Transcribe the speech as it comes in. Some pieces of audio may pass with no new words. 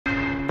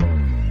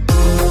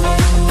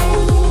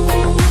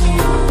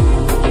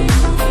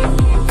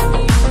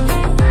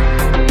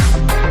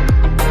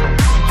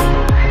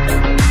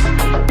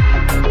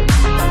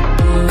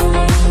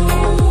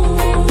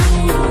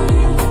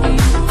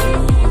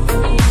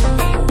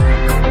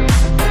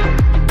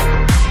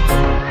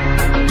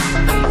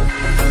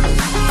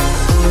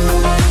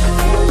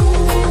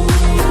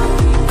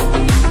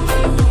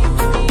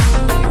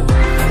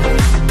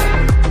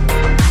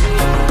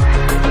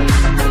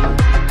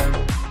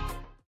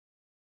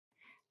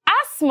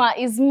Asthma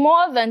is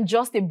more than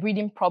just a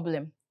breathing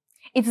problem.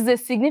 It is a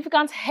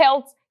significant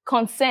health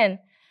concern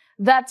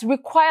that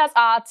requires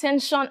our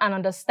attention and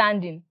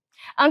understanding.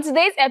 On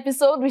today's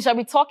episode, we shall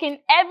be talking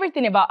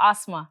everything about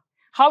asthma,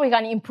 how we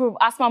can improve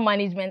asthma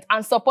management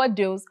and support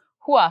those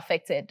who are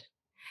affected.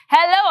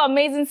 Hello,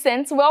 amazing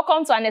saints.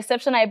 Welcome to an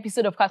exceptional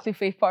episode of Catholic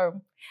Faith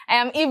Forum. I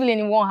am Evelyn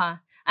Iwonha,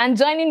 and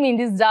joining me in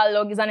this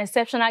dialogue is an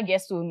exceptional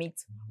guest we'll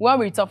meet when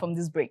we return from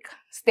this break.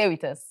 Stay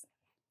with us.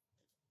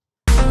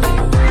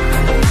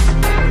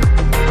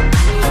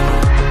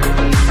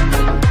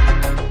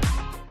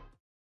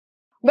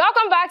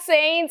 Welcome back,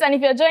 Saints. And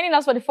if you're joining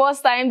us for the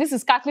first time, this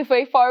is Catholic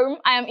Faith Forum.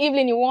 I am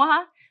Evelyn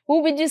Iwonha.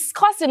 We'll be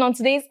discussing on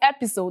today's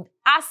episode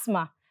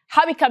asthma,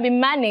 how it can be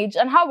managed,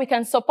 and how we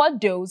can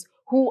support those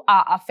who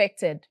are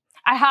affected.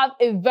 I have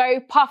a very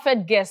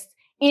perfect guest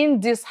in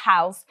this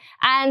house,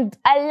 and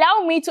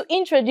allow me to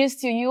introduce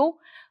to you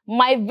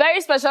my very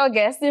special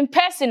guest in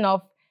person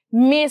of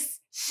Miss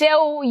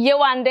Sheu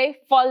Yewande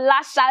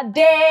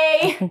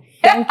Sheu.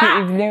 Thank you,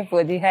 Evelyn,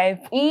 for the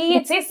hype.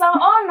 It is an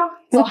honor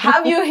to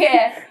have you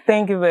here.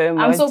 Thank you very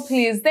much. I'm so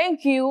pleased.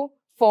 Thank you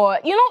for,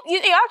 you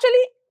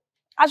actually,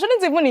 I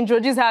shouldn't even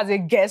introduce her as a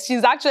guest.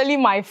 She's actually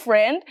my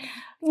friend.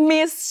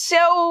 Miss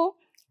Sheu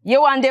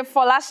Yewande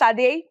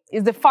Sheu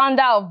is the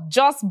founder of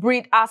Just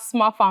Breathe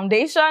Asthma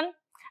Foundation,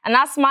 an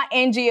asthma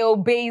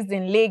NGO based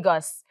in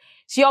Lagos.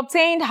 She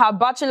obtained her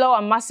bachelor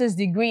and master's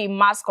degree in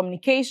mass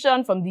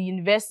communication from the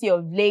University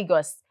of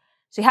Lagos.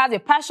 She has a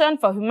passion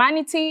for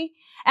humanity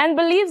and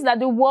believes that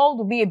the world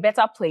would be a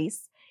better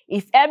place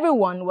if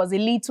everyone was a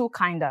little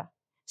kinder.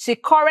 She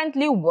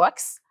currently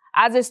works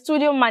as a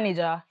studio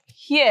manager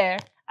here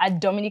at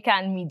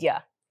Dominican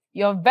Media.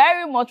 You're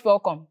very much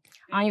welcome.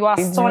 And you are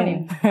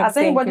stunning. Has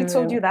anybody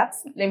told you that?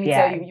 Let me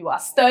tell you, you are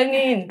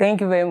stunning.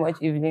 Thank you very much,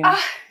 Evelyn.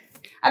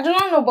 I do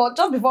not know, but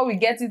just before we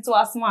get into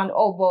asthma and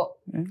all,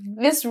 but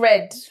this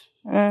red,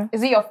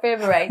 is it your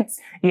favorite?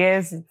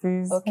 Yes, it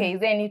is. Okay, is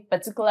there any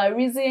particular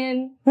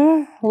reason?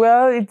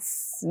 Well,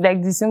 it's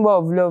like the symbol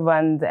of love,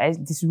 and I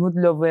distribute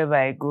love wherever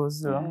I go,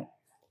 so.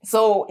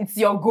 So it's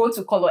your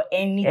go-to color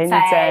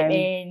anytime,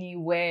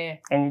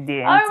 anywhere. Any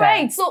day, anytime. All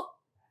right, so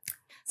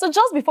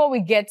just before we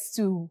get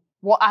to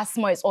what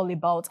asthma is all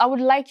about, I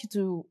would like you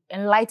to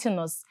enlighten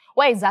us.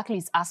 What exactly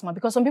is asthma?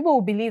 Because some people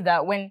will believe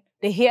that when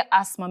they hear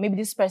asthma, maybe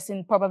this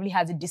person probably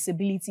has a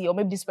disability, or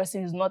maybe this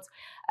person is not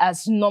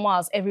as normal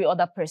as every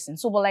other person.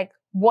 So, but like,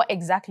 what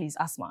exactly is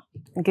asthma?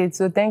 Okay,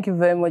 so thank you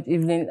very much,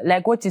 Evelyn.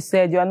 Like what you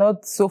said, you are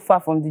not so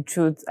far from the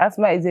truth.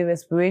 Asthma is a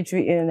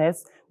respiratory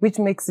illness, which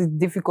makes it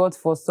difficult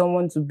for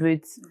someone to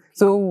breathe.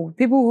 So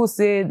people who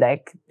say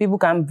like people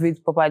can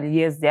breathe properly,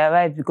 yes, they are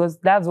right, because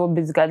that's what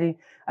basically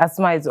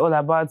asthma is all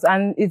about.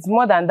 And it's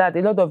more than that.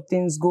 A lot of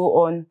things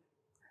go on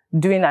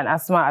during an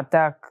asthma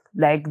attack,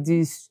 like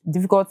this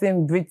difficulty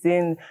in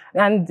breathing.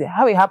 And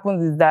how it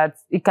happens is that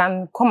it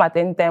can come at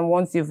any time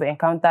once you've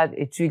encountered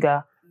a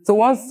trigger. So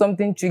once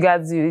something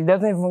triggers you, it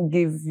doesn't even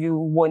give you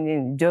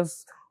warning, it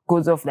just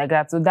goes off like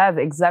that. So that's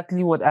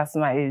exactly what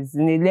asthma is.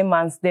 In a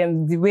layman's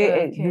terms, the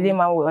way the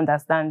layman will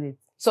understand it.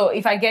 So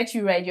if I get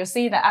you right, you're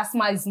saying that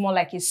asthma is more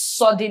like a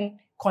sudden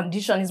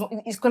condition.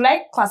 Could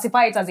I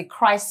classify it as a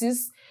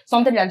crisis?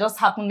 Something that just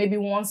happened maybe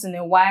once in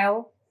a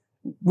while?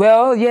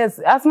 Well, yes,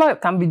 asthma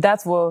can be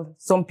that for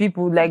some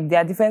people. Like,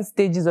 there are different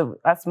stages of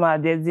asthma.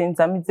 There's the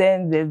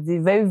intermittent, there's the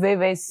very, very,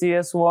 very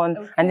serious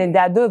one. And then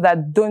there are those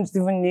that don't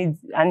even need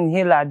an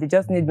inhaler. They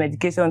just need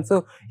medication.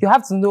 So you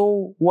have to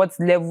know what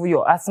level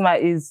your asthma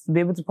is to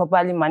be able to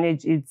properly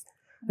manage it.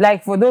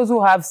 Like, for those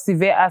who have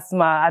severe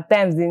asthma, at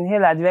times the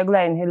inhaler, the regular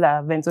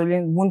inhaler,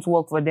 Ventolin, won't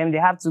work for them. They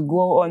have to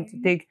go on to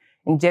take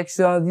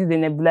injections, use the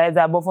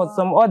nebulizer. But for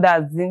some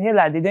others, the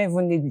inhaler, they don't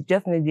even need it,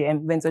 just need the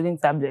Ventolin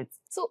tablets.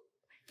 So,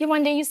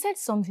 Yewande, you said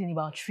something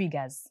about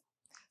triggers.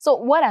 So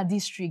what are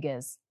these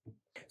triggers?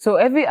 So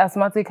every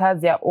asthmatic has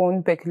their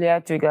own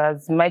peculiar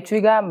triggers. My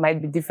trigger might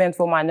be different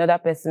from another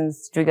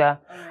person's trigger.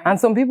 And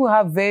some people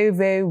have very,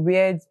 very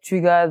weird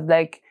triggers.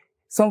 Like,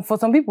 for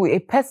some people, a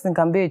person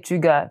can be a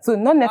trigger. So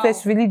not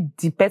necessarily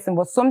the person,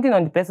 but something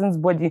on the person's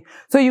body.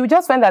 So you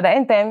just find that at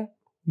any time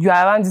you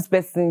are around this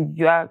person,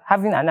 you are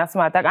having an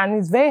asthma attack. And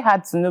it's very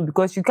hard to know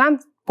because you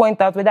can't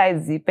point out whether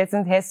it's the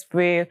person's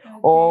hairspray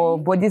or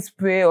body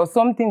spray or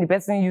something the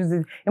person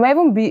uses. It might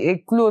even be a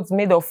clothes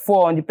made of fur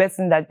on the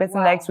person that the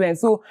person likes wearing.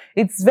 So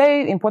it's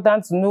very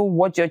important to know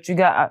what your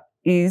trigger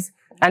is.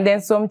 And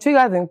then some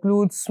triggers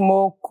include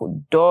smoke,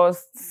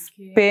 dust,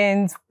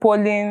 pains,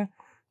 pollen,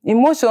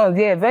 emotions,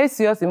 very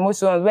serious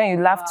emotions, when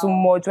you laugh too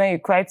much, when you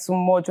cry too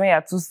much, when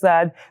you're too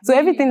sad. So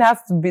everything has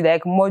to be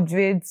like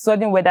moderate,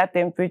 sudden weather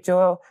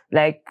temperature,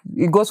 like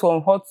it goes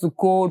from hot to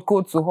cold,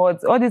 cold to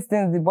hot. All these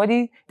things, the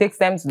body takes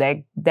time to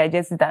like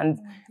digest it. And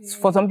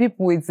for some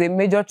people, it's a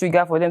major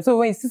trigger for them. So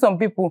when you see some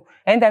people,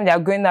 anytime they are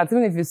going out,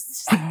 even if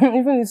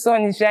the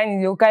sun is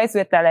shining, they'll carry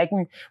sweater like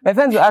me. My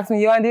friends will ask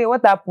me, Yewande,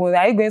 what happened?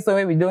 Are you going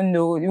somewhere we don't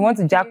know? You want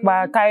to jack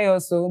back, carry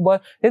also?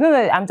 But they know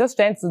that I'm just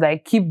trying to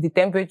like keep the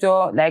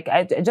temperature, like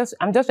I'm just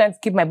trying to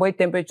keep my body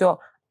temperature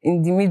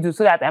in the middle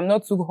so that I'm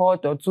not too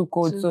hot or too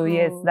cold. So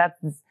yes, that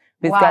is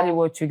basically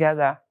what triggers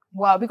are.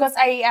 Wow, because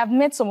I have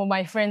met some of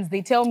my friends,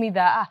 they tell me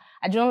that,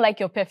 I don't like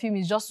your perfume,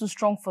 it's just too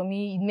strong for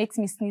me, it makes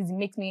me sneeze, it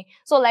makes me...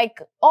 So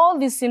like all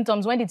these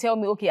symptoms, when they tell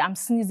me, okay, I'm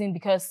sneezing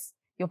because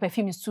your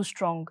perfume is too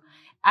strong,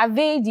 are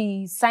they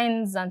the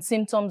signs and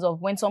symptoms of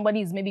when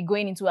somebody is maybe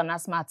going into an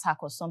asthma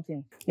attack or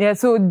something? Yeah,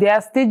 so there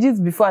are stages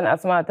before an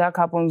asthma attack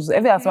happens.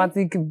 Every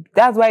asthmatic,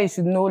 that's why you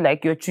should know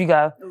like your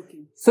trigger. Okay.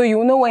 So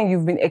you know when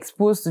you've been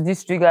exposed to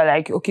this trigger,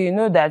 like, okay, you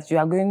know that you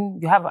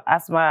have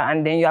asthma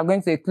and then you are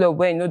going to a club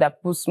where you know that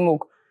people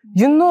smoke.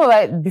 You know,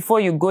 like, before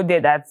you go there,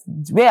 that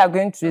we are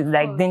going to,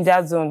 like,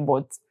 danger zone,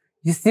 but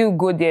you still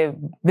go there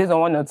based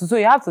on 1 or 2. So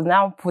you have to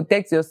now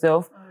protect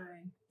yourself,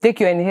 take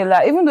your inhaler,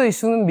 even though you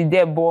shouldn't be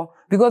there, but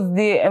because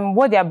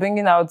what they are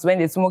bringing out when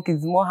they smoke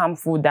is more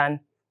harmful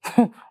than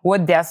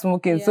what they are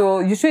smoking. Yeah. So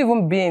you should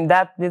even be in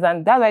that place,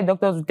 and that's why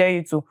doctors will tell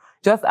you to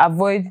just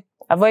avoid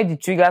the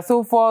trigger.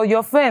 So for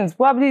your friends,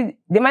 probably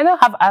they might not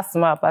have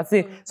asthma per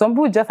se. Some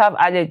people just have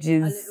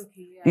allergies.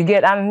 You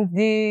get, and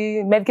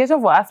the medication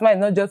for asthma is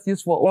not just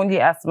used for only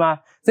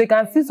asthma. So you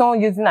can see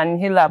someone using an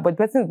inhaler, but the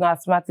person is not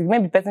asthmatic.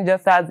 Maybe the person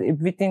just has a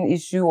breathing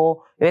issue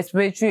or a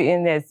respiratory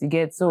illness, you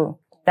get. So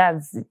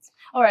that's it.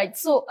 All right.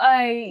 So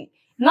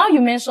now you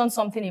mentioned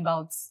something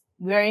about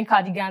wearing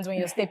cardigans when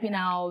you're stepping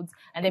out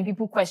and then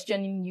people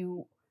questioning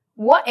you.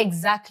 What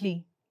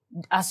exactly,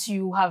 as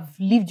you have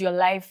lived your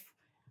life,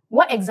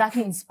 what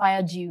exactly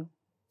inspired you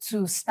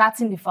to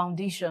starting the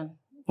foundation?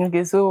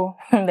 Okay, so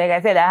like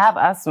I said, I have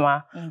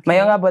asthma. Okay. My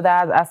younger brother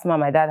has asthma.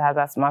 My dad has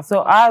asthma.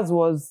 So ours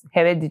was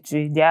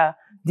hereditary. There are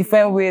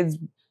different ways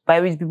by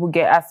which people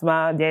get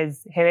asthma.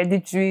 There's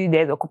hereditary,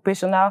 there's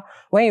occupational.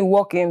 When you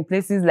work in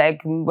places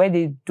like where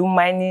they do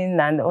mining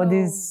and all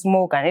this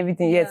smoke and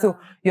everything, so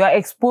you are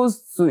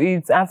exposed to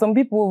it. And some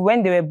people,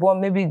 when they were born,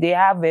 maybe they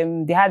had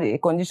a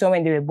condition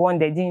when they were born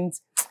they didn't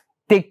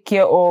take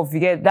care of. You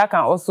get, that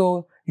can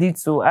also lead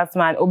to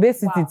asthma. And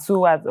obesity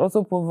too has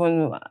also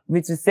proven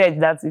with research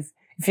that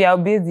if you are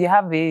obese, you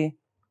have a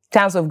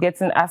chance of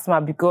getting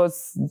asthma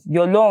because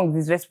your lungs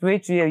is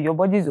respiratory, your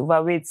body is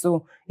overweight.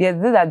 So yes,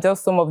 these are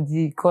just some of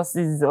the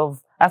causes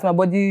of asthma,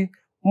 but the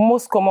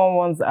most common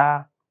ones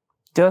are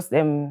just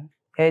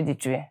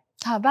hereditary.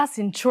 That's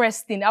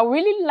interesting. I would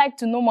really like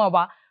to know more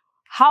about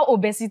how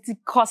obesity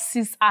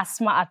causes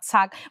asthma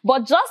attack.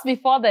 But just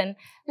before then,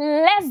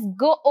 let's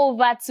go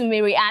over to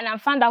Mary Ann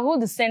and find out who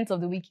the saint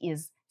of the week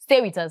is. Stay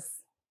with us.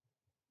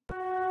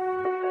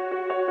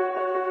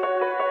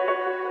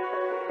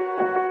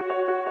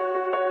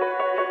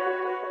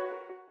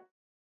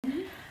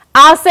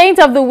 Our saint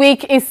of the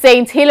week is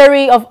Saint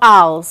Hilary of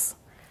Ars.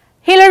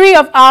 Hilary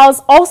of Ars,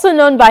 also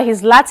known by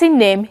his Latin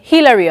name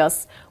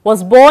Hilarius,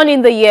 was born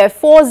in the year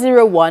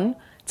 401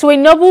 to a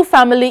noble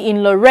family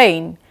in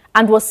Lorraine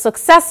and was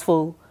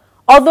successful,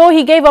 although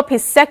he gave up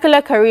his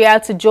secular career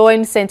to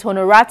join Saint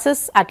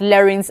Honoratus at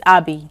Lerins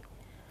Abbey.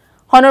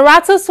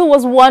 Honoratus, who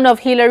was one of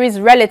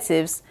Hilary's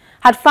relatives,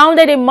 had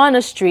founded a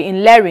monastery in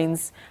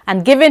Lerins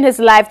and given his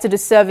life to the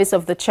service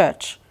of the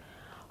church.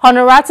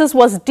 Honoratus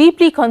was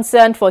deeply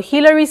concerned for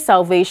Hilary's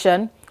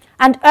salvation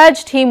and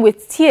urged him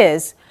with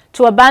tears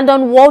to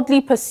abandon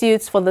worldly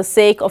pursuits for the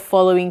sake of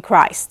following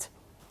Christ.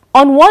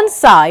 On one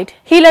side,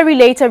 Hilary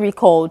later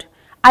recalled,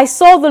 "I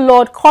saw the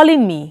Lord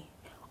calling me.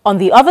 On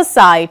the other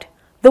side,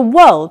 the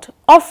world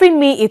offering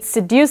me its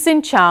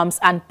seducing charms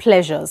and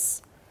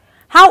pleasures.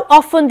 How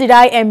often did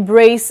I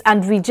embrace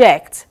and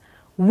reject,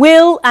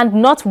 will and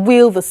not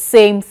will the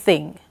same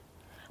thing?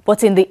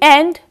 But in the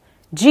end,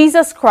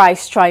 Jesus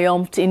Christ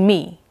triumphed in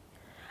me.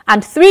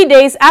 And 3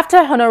 days after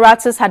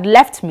Honoratus had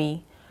left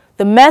me,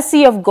 the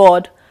mercy of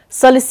God,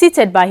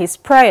 solicited by his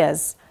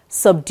prayers,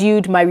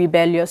 subdued my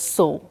rebellious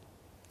soul."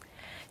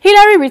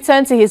 Hilary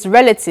returned to his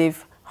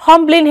relative,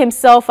 humbling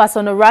himself as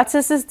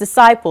Honoratus'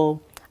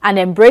 disciple and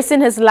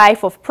embracing his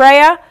life of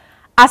prayer,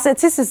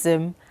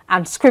 asceticism,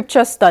 and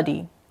scripture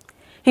study.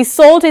 He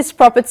sold his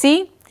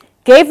property,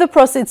 gave the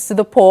proceeds to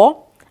the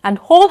poor, and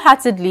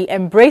wholeheartedly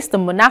embraced the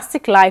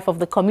monastic life of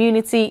the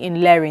community in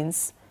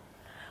Lerins.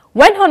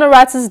 When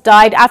Honoratus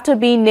died after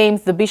being named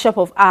the Bishop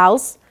of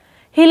Ars,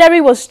 Hilary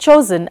was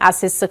chosen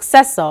as his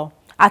successor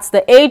at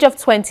the age of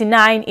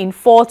 29 in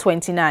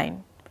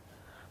 429.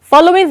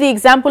 Following the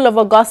example of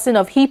Augustine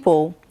of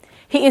Hippo,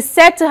 he is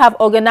said to have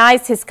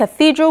organized his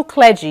cathedral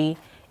clergy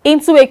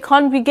into a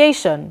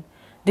congregation,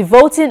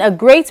 devoting a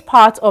great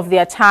part of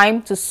their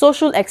time to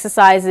social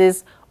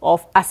exercises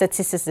of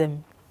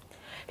asceticism.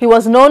 He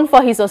was known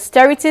for his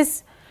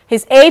austerities,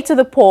 his aid to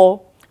the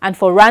poor, and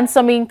for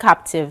ransoming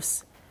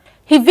captives.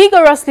 He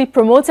vigorously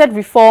promoted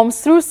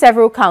reforms through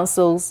several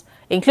councils,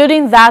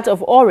 including that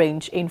of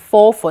Orange in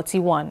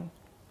 441.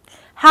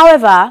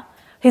 However,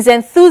 his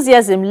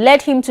enthusiasm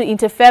led him to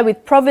interfere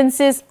with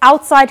provinces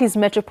outside his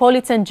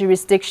metropolitan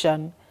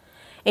jurisdiction.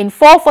 In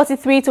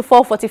 443 to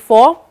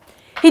 444,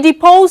 he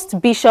deposed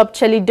Bishop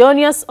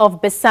Chelidonius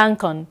of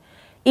Besancon,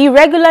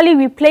 irregularly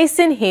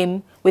replacing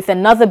him with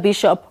another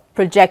bishop,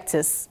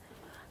 Projectus.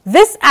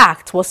 This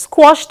act was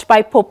squashed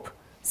by Pope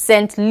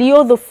St.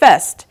 Leo I,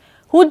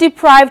 who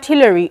deprived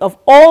Hilary of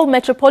all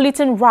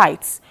metropolitan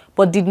rights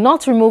but did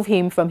not remove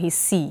him from his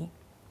see.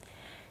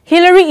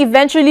 Hilary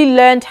eventually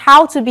learned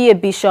how to be a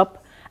bishop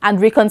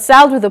and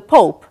reconciled with the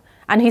Pope,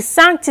 and his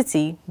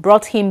sanctity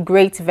brought him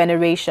great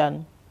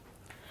veneration.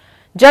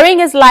 During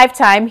his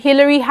lifetime,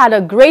 Hilary had a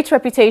great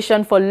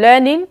reputation for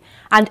learning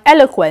and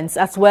eloquence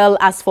as well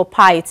as for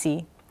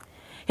piety.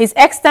 His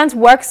extant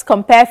works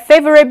compare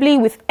favorably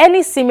with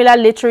any similar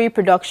literary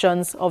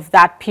productions of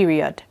that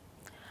period.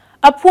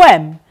 A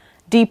poem,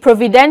 De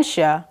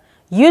Providentia,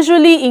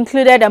 usually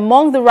included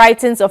among the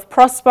writings of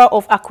Prosper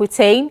of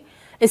Aquitaine,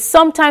 is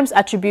sometimes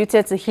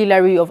attributed to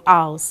Hilary of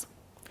Ars.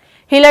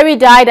 Hilary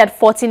died at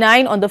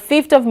 49 on the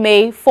 5th of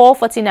May,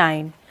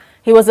 449.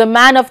 He was a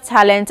man of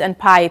talent and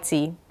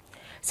piety.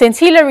 St.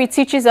 Hilary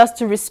teaches us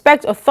to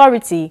respect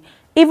authority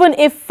even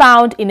if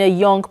found in a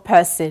young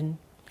person.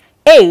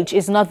 Age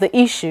is not the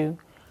issue.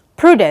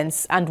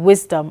 Prudence and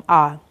wisdom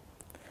are.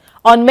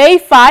 On May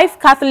 5,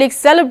 Catholics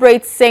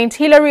celebrate St.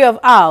 Hilary of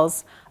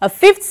Ars, a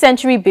 5th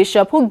century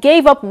bishop who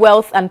gave up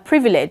wealth and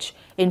privilege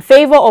in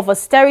favor of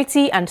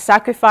austerity and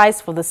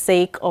sacrifice for the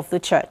sake of the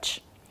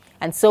Church.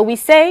 And so we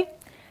say,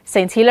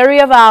 St.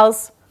 Hilary of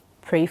Ars,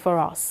 pray for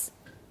us.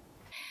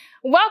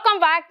 Welcome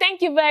back.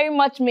 Thank you very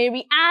much,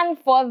 Mary Ann,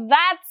 for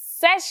that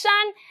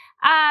session.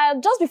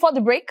 Just before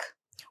the break,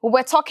 we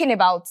were talking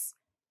about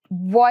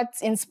what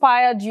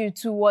inspired you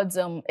towards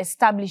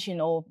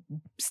establishing or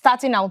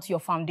starting out your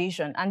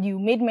foundation. And you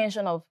made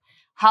mention of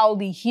how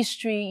the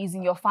history is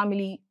in your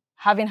family,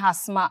 having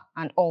asthma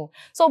and all.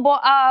 So,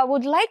 but I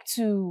would like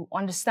to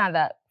understand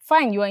that,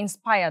 fine, you are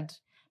inspired,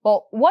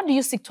 but what do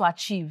you seek to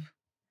achieve?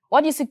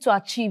 What do you seek to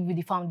achieve with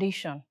the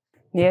foundation?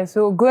 Yeah,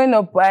 so growing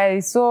up,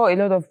 I saw a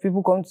lot of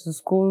people come to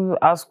school,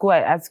 at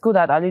school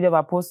that Our Lady of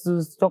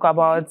Apostles talk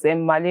about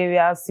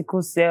malaria,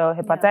 sickle cell,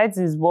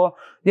 hepatitis, but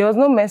there was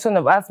no mention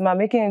of asthma,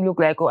 making it look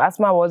like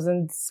asthma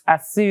wasn't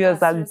as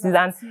serious as it is.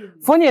 And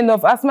funny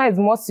enough, asthma is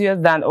more serious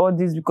than all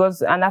this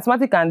because an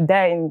asthmatic can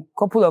die in a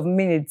couple of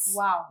minutes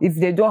if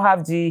they don't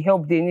have the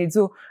help they need.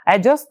 So I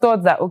just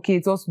thought that, okay,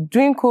 it was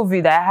during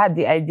COVID I had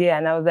the idea,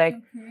 and I was like,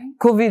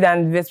 COVID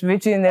and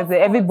respiratory illness,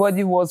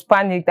 everybody was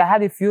panicked. I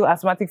had a few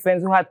asthmatic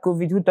friends who had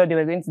COVID who thought they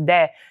were going to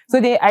die.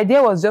 So the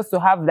idea was just to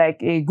have like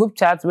a group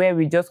chat where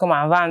we just come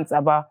and rant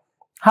about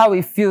how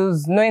it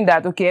feels, knowing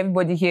that, okay,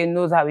 everybody here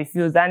knows how it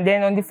feels. And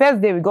then on the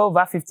first day, we got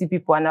over 50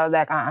 people, and I was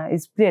like,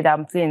 it's played,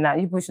 I'm playing now.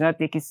 People should not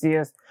take it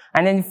serious.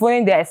 And then the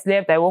following day I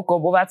slept, I woke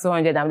up over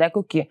 200. I'm like,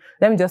 okay,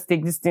 let me just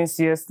take this thing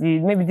seriously.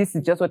 Maybe this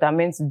is just what I'm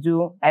meant to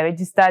do. I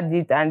registered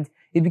it and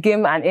it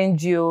became an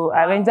NGO.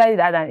 I registered it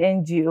as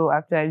an NGO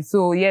actually.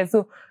 So yeah,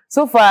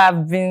 so far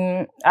I've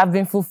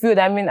been fulfilled.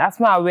 I mean,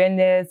 asthma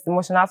awareness,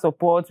 emotional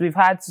support. We've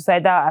had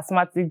suicidal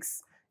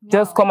asthmatics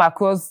just come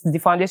across the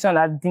foundation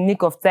at the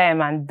nick of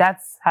time, and that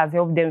has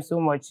helped them so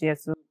much.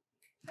 Yes. Yeah,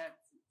 so.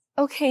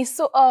 Okay,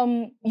 so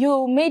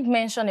you made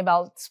mention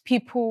about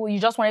people, you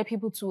just wanted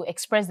people to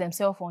express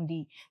themselves on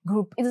the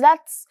group. Is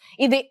that,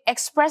 if they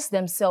express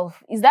themselves,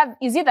 is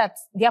it that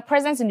their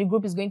presence in the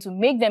group is going to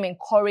make them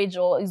encourage,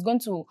 or is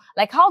going to,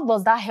 like, how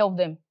does that help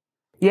them?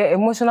 Yeah,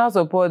 emotional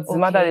support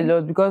matters a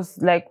lot because,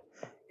 like,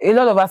 a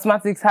lot of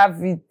asthmatics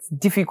have it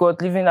difficult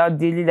living out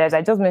daily lives.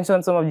 I just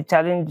mentioned some of the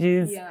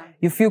challenges. Yeah.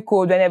 You feel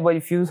cold when everybody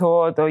feels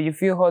hot, or you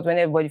feel hot when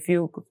everybody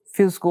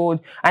feels cold.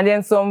 And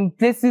then some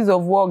places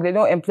of work, they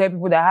don't employ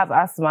people that have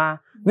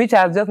asthma, which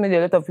has just made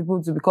a lot of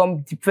people to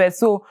become depressed.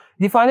 So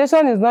the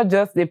foundation is not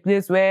just a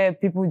place where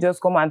people just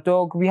come and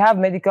talk. We have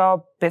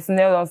medical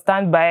personnel on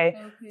standby.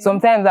 Okay.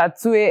 Sometimes at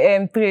 2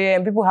 a.m., 3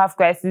 a.m., people have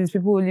crises,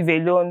 people who live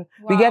alone.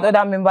 Wow. We get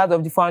other members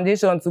of the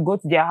foundation to go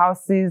to their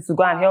houses to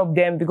go and help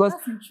them, because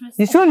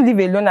you shouldn't live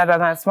alone as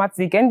an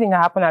asthmatic. Anything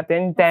can happen at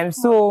any time.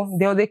 So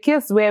there was a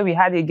case where we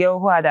had a girl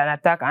who had an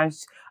attack, and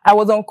I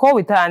was on call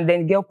with her, and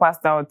then the girl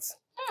passed out.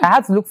 I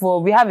had to look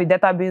we have a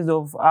database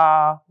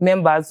of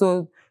members.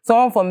 So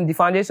someone from the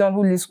foundation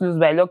who lives close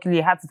by, luckily,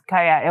 had to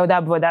carry her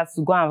elder brothers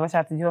to go and rush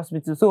her to the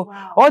hospital. So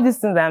all these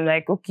things, I'm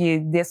like, okay,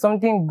 there's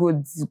something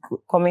good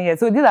coming here.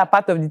 So these are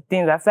part of the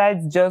things,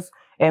 aside just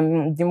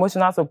the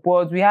emotional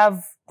support. We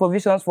have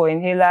provisions for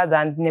inhalers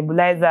and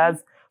nebulizers,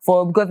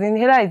 because the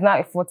inhaler is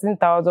now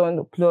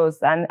 14,000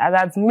 plus, and as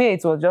at May,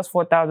 it was just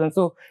 4,000.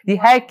 So the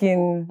hike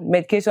in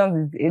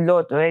medications is a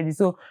lot already.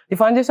 So the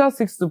foundation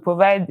seeks to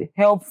provide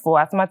help for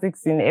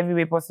asthmatics in every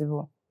way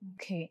possible.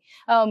 Okay.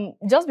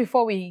 Just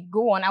before we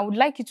go on, I would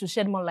like you to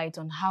shed more light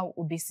on how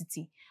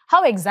obesity.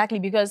 How exactly?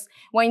 Because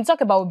when you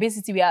talk about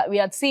obesity, we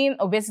are seeing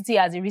obesity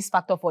as a risk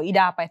factor for either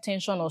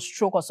hypertension or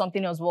stroke or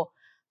something else. Well,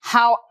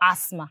 how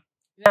asthma?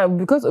 Yeah,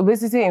 because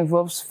obesity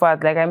involves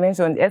fat, like I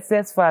mentioned,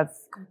 excess fat.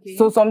 Okay.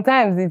 So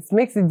sometimes it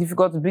makes it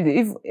difficult to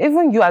breathe.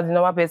 Even you as a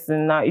normal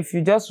person now, if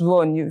you just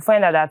run, you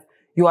find out that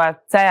you are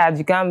tired,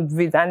 you can't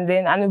breathe, and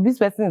then an obese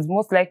person is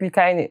most likely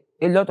carrying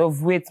a lot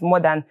of weight,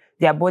 more than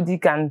their body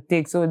can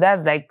take. So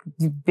that's like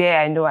the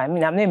bare I know. I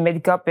mean, I'm not a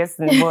medical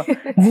person, but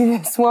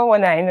the small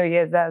one I know,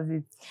 yes, that's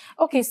it.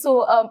 Okay,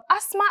 so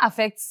asthma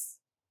affects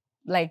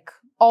like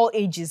all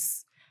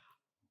ages.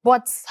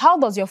 But how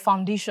does your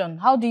foundation,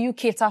 how do you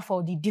cater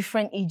for the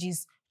different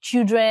ages?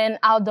 Children,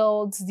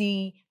 adults,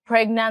 the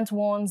pregnant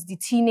ones, the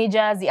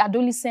teenagers, the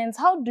adolescents,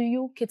 how do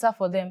you cater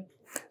for them?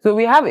 So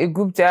we have a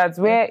group chat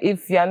where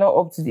if you are not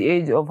up to the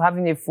age of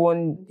having a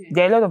phone,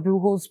 there are a lot of people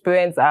whose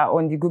parents are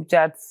on the group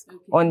chats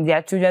on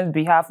their children's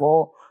behalf,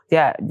 or they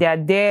are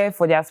there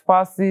for their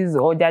spouses,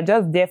 or they're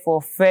just there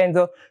for friends,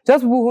 or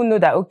just people who know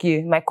that,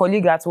 okay, my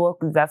colleague at work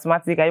is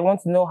asthmatic. I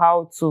want to know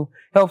how to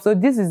help. So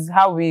this is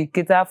how we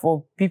cater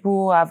for people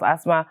who have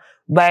asthma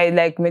by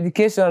like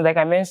medications. Like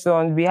I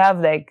mentioned, we have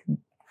like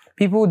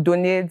people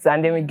donate,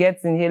 and then we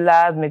get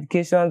inhalers,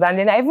 medications, and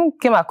then I even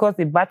came across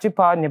a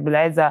battery-powered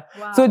nebulizer.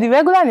 Wow. So the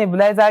regular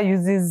nebulizer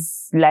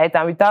uses light,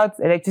 and without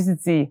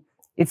electricity,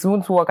 it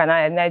won't work. And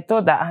I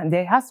thought that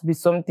there has to be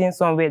something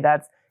somewhere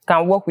that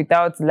can work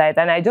without light.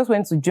 And I just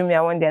went to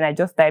Jumia one day and I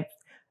just typed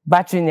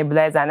battery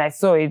nebulizer and I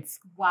saw it.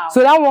 Wow.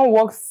 So that one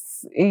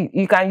works.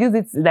 You can use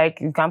it, like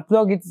you can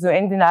plug it to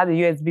anything that has a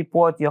USB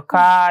port, your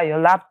car, your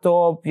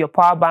laptop, your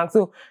power bank.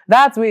 So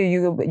that way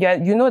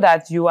you know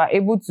that you are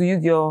able to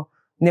use your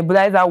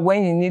nebulizer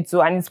when you need to,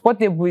 and it's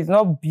portable. It's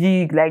not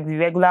big like the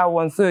regular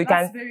one. So you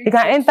can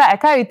enter. I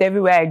carry it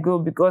everywhere I go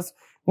because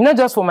not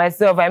just for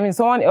myself. I mean,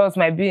 someone else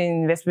might be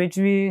in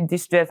respiratory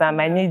distress and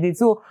might need it.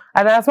 So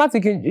as an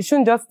asthmatic, you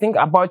shouldn't just think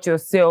about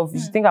yourself. You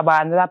should think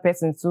about another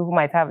person too who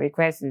might have a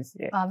crisis.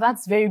 Yeah.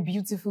 That's very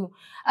beautiful.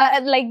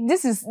 Like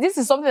this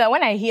is something that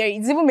when I hear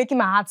it's even making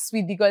my heart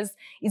sweet, because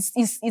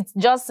it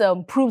just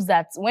proves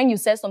that when you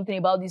say something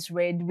about this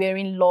red,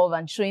 wearing love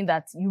and showing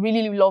that you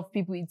really love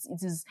people,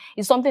 it's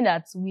something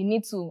that we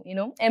need to,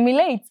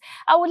 emulate.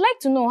 I would like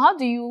to know, how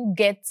do you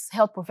get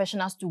health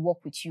professionals to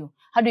work with you?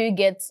 How do you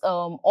get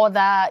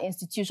other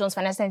institutions,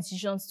 financial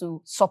institutions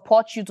to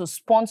support you, to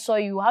sponsor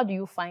you? How do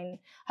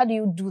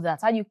you do that?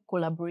 How do you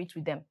collaborate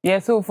with them? Yeah,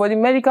 so for the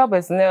medical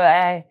personnel,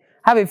 I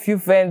have a few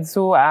friends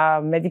who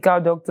are medical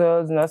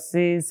doctors,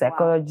 nurses,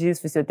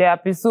 psychologists,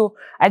 physiotherapists. So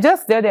I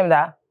just tell them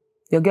that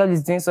your girl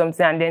is doing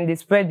something, and then they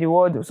spread the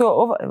word.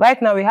 So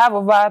right now we have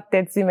over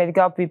 30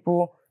 medical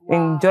people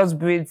in Just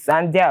Breathe,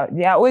 and they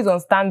are always on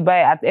standby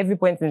at every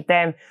point in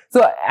time.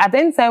 So at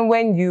any time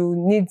when you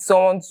need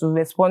someone to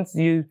respond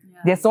to you,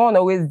 there's someone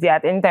always there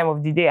at any time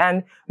of the day.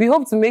 And we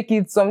hope to make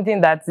it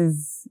something that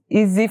is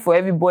easy for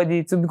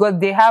everybody to, because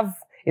they have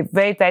a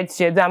very tight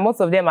schedule, and most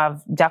of them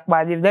have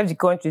jackpot, they've left the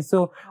country.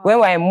 So when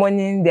we're in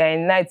morning, they're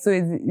in night. So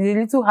it's a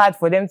little hard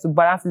for them to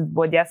balance it,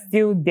 but they're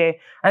still there.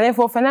 And then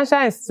for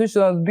financial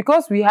institutions,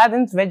 because we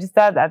hadn't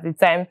registered at the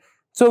time,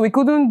 so we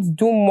couldn't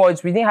do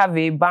much. We didn't have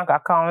a bank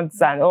account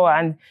and all.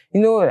 And,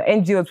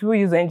 NGOs, people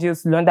use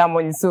NGOs to launder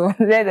money. So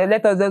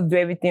let us just do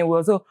everything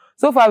well.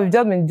 So far, we've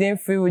just been doing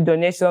free with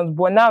donations.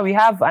 But now we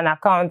have an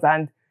account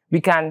and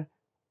we can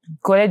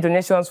collect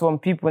donations from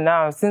people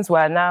now, since we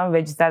are now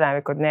registered and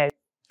recognized.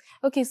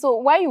 Okay, so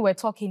while you were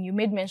talking, you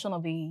made mention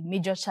of a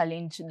major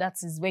challenge. That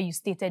is where you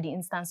stated the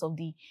instance of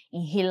the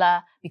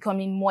inhaler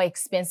becoming more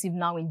expensive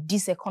now in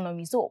this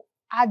economy. So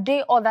are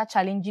there other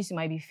challenges you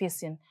might be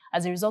facing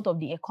as a result of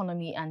the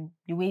economy and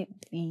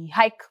the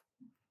hike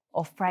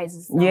of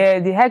prices now? Yeah,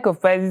 the hike of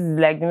prices is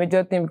like the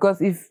major thing,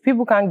 because if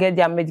people can't get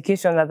their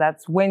medication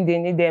that's when they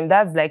need them,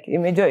 that's like a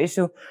major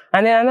issue.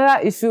 And then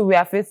another issue we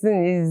are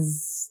facing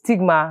is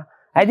stigma.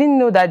 I didn't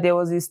know that there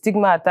was a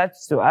stigma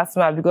attached to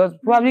asthma, because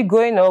probably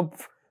growing up,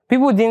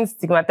 people didn't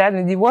stigmatize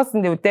me. The worst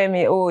thing they would tell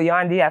me, oh,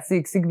 Yewande,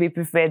 you're sick bay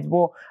prefect.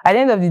 But at the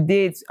end of the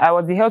day, I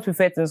was the health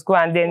prefect in school,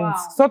 and then it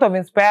sort of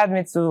inspired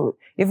me to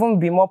even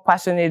be more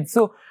passionate.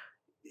 So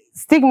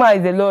stigma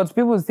is a lot.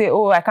 People say,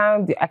 oh, I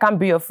can't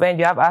be your friend,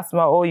 you have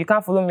asthma, or you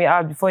can't follow me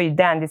out before you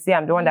die, and they say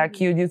I'm the one that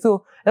killed you.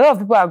 So a lot of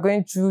people are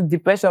going through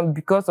depression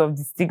because of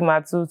the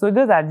stigma too. So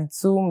those are the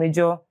two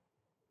major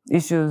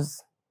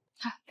issues.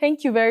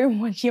 Thank you very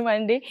much,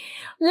 Yewande.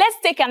 Let's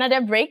take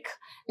another break.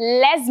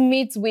 Let's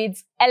meet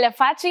with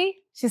Elefachi.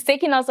 She's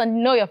taking us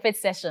on Know Your Faith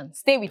session.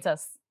 Stay with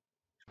us.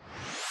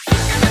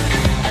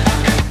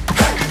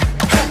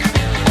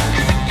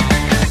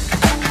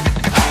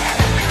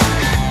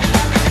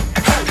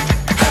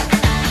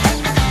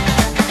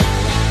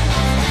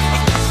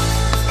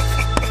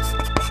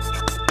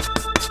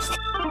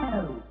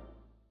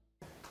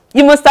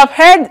 You must have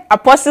heard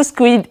Apostles'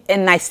 Creed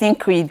and Nicene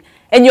Creed,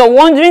 and you're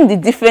wondering the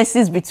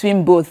differences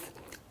between both.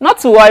 Not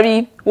to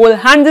worry, we'll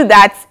handle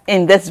that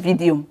in this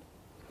video.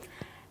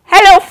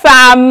 Hello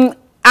fam,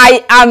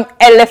 I am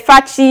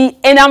Elefachi,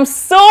 and I'm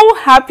so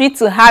happy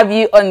to have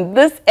you on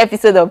this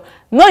episode of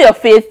Know Your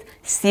Faith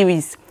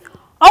series.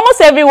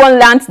 Almost everyone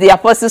learned the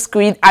Apostles'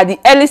 Creed at the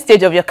early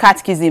stage of your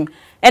catechism,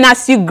 and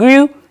as you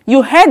grew,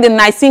 you heard the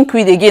Nicene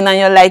Creed again, and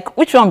you're like,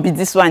 which one be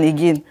this one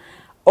again?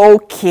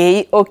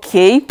 Okay.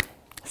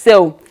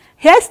 So,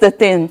 here's the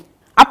thing.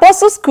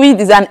 Apostles'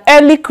 Creed is an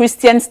early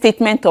Christian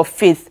statement of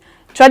faith,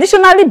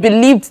 traditionally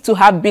believed to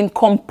have been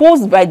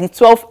composed by the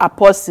 12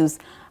 apostles,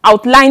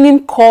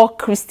 outlining core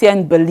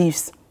Christian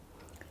beliefs.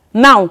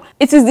 Now,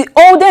 it is the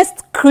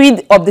oldest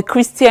creed of the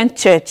Christian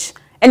church,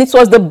 and it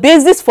was the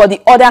basis for the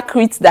other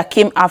creeds that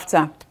came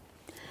after.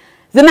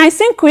 The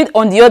Nicene Creed,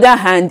 on the other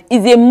hand,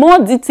 is a more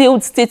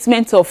detailed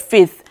statement of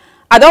faith,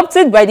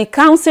 adopted by the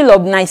Council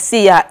of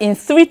Nicaea in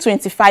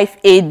 325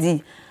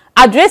 AD,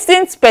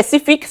 addressing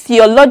specific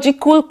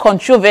theological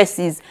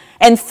controversies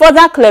and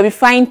further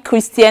clarifying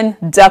Christian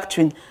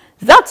doctrine.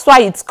 That's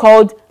why it's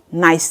called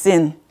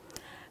Nicene.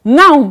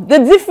 Now, the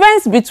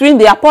difference between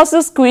the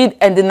Apostles' Creed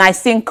and the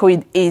Nicene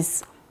Creed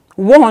is: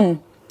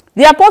 1.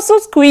 The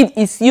Apostles' Creed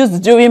is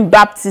used during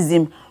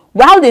baptism,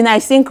 while the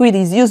Nicene Creed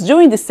is used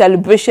during the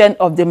celebration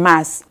of the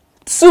Mass.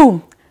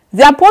 2.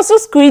 The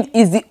Apostles' Creed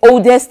is the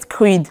oldest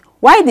creed,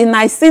 while the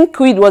Nicene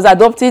Creed was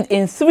adopted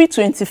in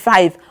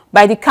 325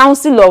 by the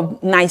Council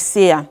of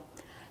Nicaea.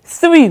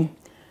 3.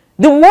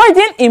 The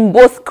wording in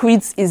both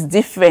creeds is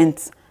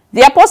different.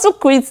 The Apostles'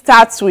 Creed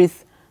starts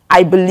with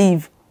 "I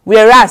believe,"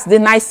 whereas the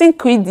Nicene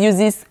Creed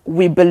uses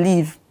 "we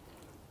believe."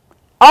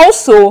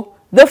 Also,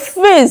 the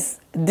phrase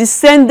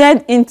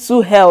 "descended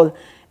into hell"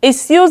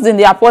 is used in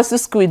the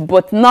Apostles' Creed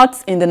but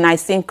not in the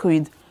Nicene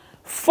Creed.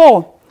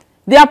 4.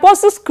 The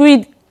Apostles'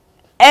 Creed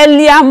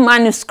earlier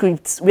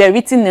manuscripts were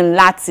written in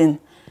Latin,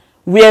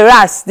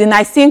 whereas the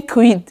Nicene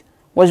Creed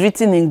was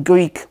written in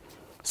Greek.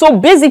 So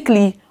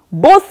basically,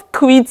 both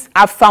creeds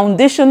are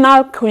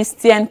foundational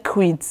Christian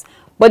creeds,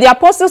 but the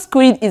Apostles'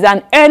 Creed is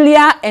an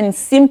earlier and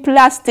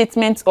simpler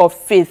statement of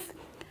faith.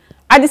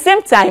 At the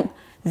same time,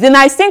 the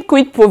Nicene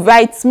Creed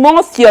provides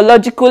more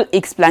theological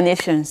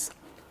explanations.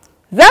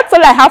 That's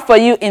all I have for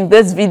you in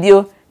this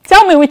video.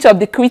 Tell me which of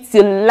the creeds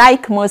you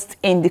like most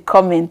in the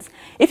comments.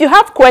 If you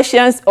have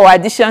questions or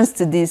additions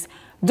to this,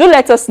 do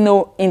let us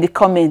know in the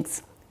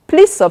comments.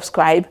 Please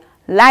subscribe,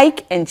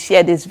 like, and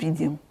share this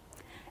video.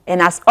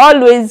 And as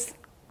always,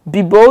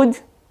 be bold,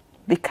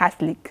 be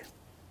Catholic.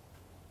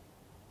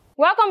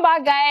 Welcome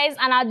back, guys,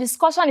 and our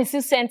discussion is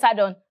still centered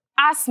on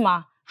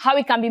asthma, how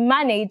it can be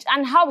managed,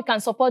 and how we can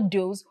support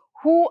those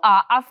who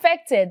are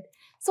affected.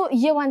 So,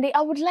 Yewande,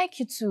 I would like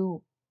you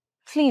to,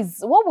 please,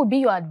 what would be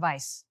your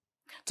advice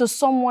to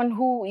someone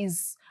who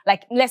is,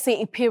 like, let's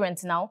say a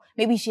parent now,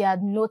 maybe she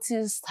had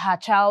noticed her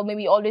child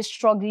maybe always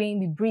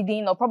struggling with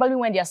breathing, or probably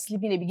when they're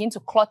sleeping, they begin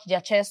to clutch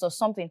their chest or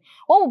something.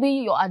 What would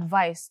be your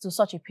advice to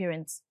such a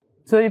parent?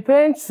 So the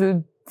parents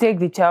should take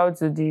the child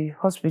to the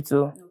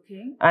hospital.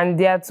 Okay. And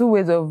there are two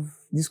ways of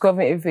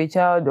discovering if a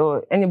child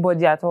or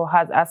anybody at all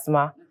has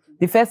asthma.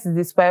 The first is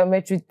the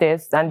spirometry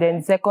test, and then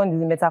the second is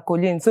the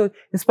methacholine. So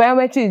the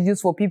spirometry is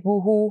used for people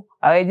who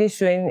are already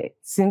showing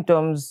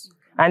symptoms,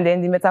 and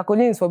then the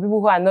methacholine is for people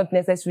who are not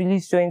necessarily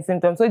showing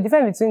symptoms. So the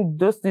difference between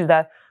those two is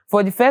that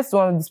for the first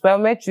one, the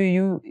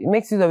spirometry, it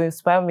makes use of a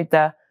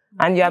spirometer,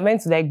 and you are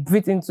meant to like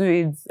breathe into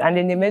it, and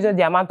then they measure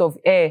the amount of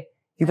air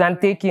you can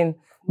take in.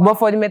 But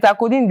for the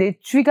methacholine,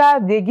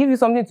 they give you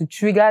something to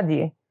trigger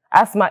the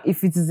asthma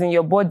if it is in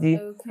your body,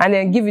 and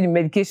then give you the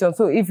medication.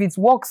 So if it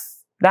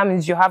works, that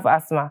means you have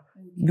asthma,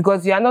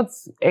 because you are not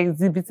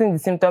exhibiting the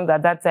symptoms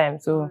at that time.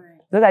 So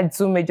those are the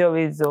two major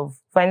ways of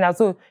finding out.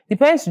 So the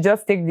parents should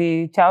just take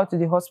the child to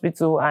the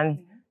hospital, and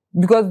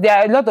because there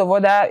are a lot of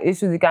other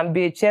issues. It can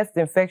be a chest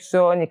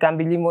infection, it can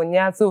be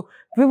pneumonia. So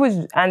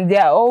and they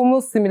are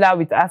almost similar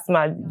with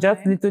asthma,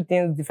 just little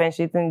things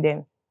differentiating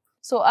them.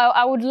 So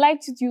I would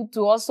like you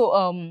to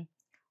also,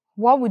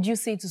 what would you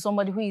say to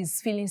somebody who is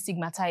feeling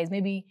stigmatized?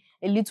 Maybe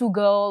a little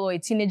girl or a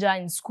teenager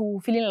in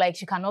school feeling like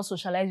she cannot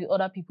socialize with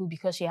other people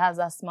because she has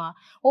asthma.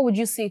 What would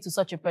you say to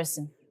such a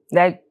person?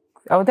 Like,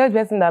 I would tell the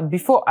person that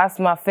before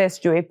asthma,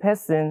 first you're a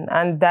person,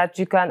 and that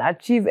you can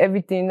achieve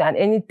everything and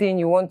anything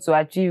you want to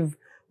achieve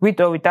with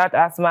or without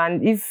asthma.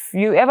 And if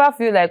you ever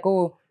feel like,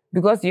 oh,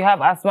 because you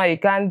have asthma, you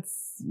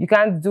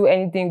can't do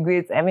anything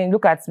great. I mean,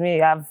 look at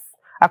me. I've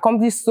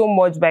accomplished so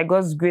much by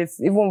God's grace,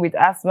 even with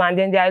asthma. And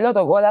then there are a lot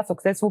of other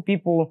successful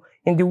people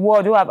in the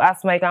world who have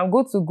asthma. You can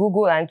go to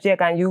Google and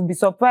check, and you'll be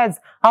surprised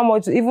how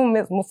much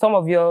even some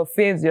of your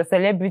faves, your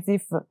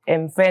celebrity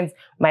friends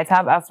might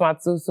have asthma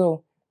too.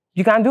 So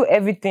you can do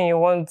everything you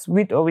want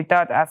with or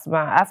without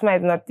asthma. Asthma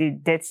is not a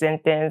death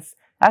sentence.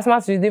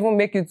 Asthma should even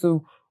make you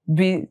to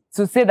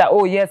say that,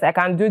 oh yes, I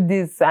can do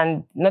this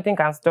and nothing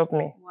can stop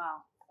me. Wow.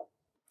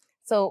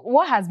 So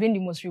what has been the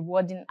most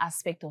rewarding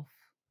aspect of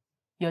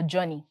your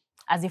journey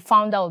as a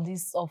founder of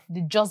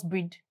the Just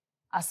Breathe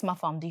Asthma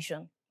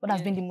Foundation? What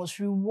has been the most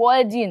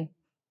rewarding?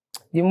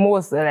 The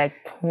most, like,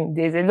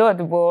 there's a lot,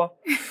 but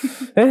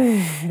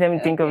let me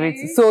think of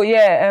it. So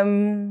yeah,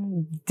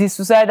 the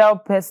suicidal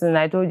person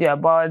I told you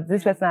about,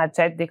 this person had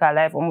tried to take her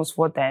life almost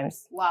 4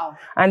 times. Wow.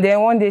 And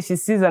then one day she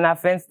sees on her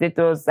friend's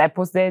status, her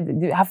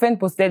friend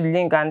posted the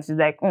link, and she's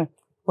like,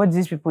 what do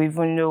these people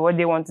even know? What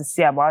they want to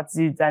say about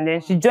it? And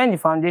then she joined the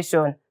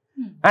foundation.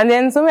 And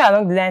then somewhere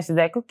along the line, she's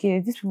like, okay,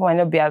 these people might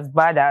not be as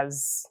bad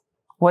as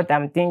what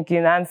I'm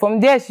thinking. And from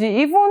there,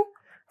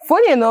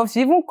 funny enough,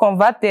 she even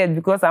converted,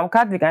 because I'm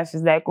Catholic, and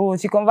she's like, oh,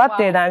 she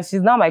converted, and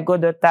she's now my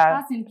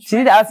goddaughter. She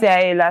did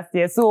RCIA last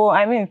year. So,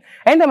 I mean,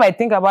 anytime I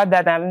think about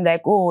that, I'm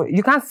like, oh,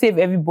 you can't save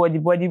everybody,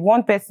 but the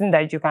one person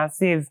that you can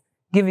save,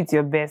 give it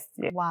your best.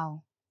 Yeah.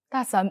 Wow.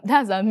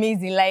 That's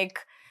amazing. Like,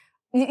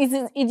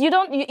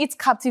 it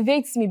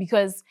captivates me,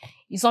 because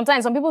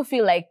sometimes some people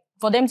feel like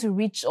for them to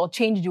reach or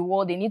change the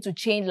world, they need to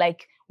change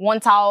like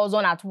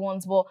 1,000 at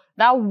once. But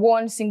that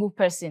one single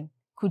person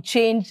could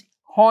change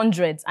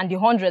hundreds, and the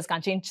hundreds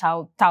can change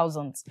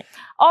thousands.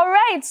 All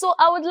right, so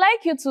I would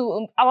like you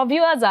to, our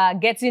viewers are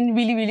getting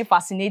really, really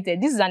fascinated.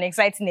 This is an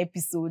exciting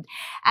episode,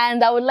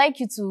 and I would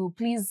like you to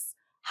please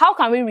how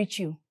can we reach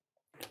you?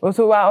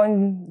 Also, we're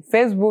on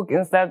Facebook,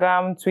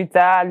 Instagram, Twitter,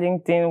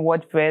 LinkedIn,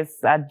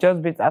 WordPress at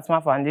Just Breathe Asthma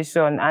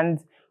Foundation.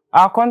 And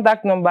our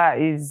contact number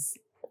is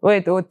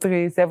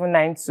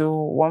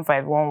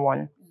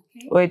 0803-792-1511.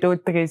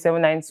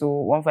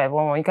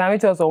 0803-792-1511. You can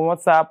reach us on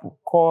WhatsApp,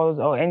 calls,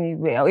 or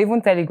anywhere, or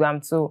even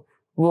Telegram too.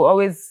 We'll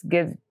always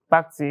get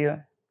back to you.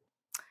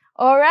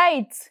 All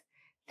right.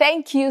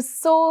 Thank you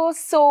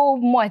so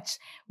much.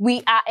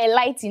 We are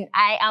enlightened.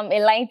 I am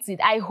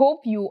enlightened. I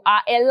hope you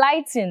are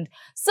enlightened.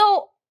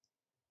 So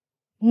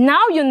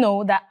now you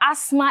know that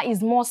asthma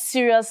is more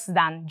serious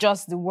than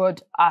just the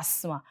word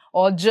asthma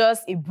or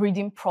just a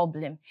breathing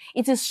problem.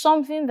 It is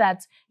something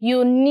that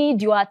you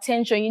need your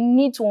attention, you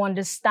need to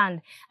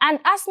understand. And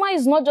asthma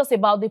is not just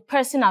about the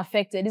person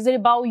affected, it's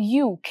about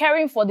you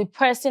caring for the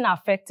person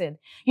affected.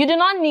 You do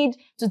not need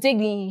to take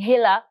the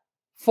inhaler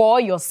for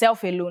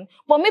yourself alone,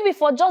 but maybe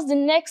for just the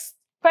next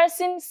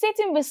person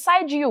sitting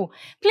beside you.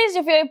 Please,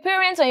 if you're a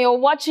parent and you're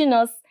watching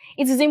us,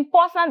 it is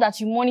important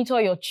that you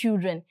monitor your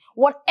children.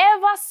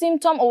 Whatever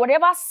symptom or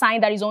whatever sign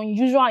that is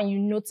unusual and you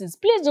notice,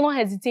 please do not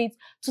hesitate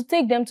to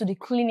take them to the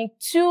clinic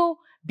to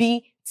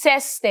be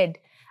tested.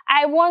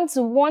 I want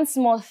to once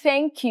more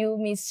thank you,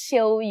 Ms.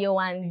 Sheu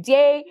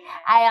Yewande.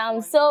 I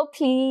am so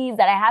pleased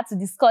that I had to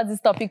discuss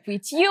this topic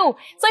with you.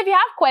 So if you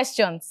have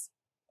questions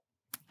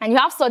and you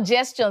have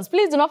suggestions,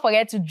 please do not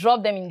forget to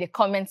drop them in the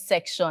comment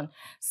section.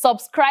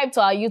 Subscribe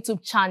to our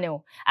YouTube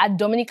channel at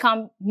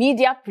Dominican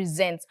Media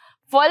Presents.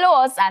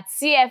 Follow us at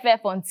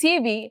CFF on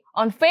TV,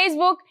 on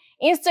Facebook,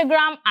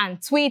 Instagram,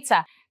 and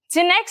Twitter.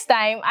 Till next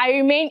time, I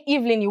remain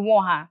Evelyn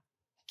Iwoha.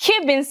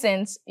 Keep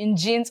Vincent in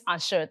jeans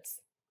and shirts.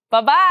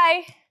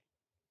 Bye-bye.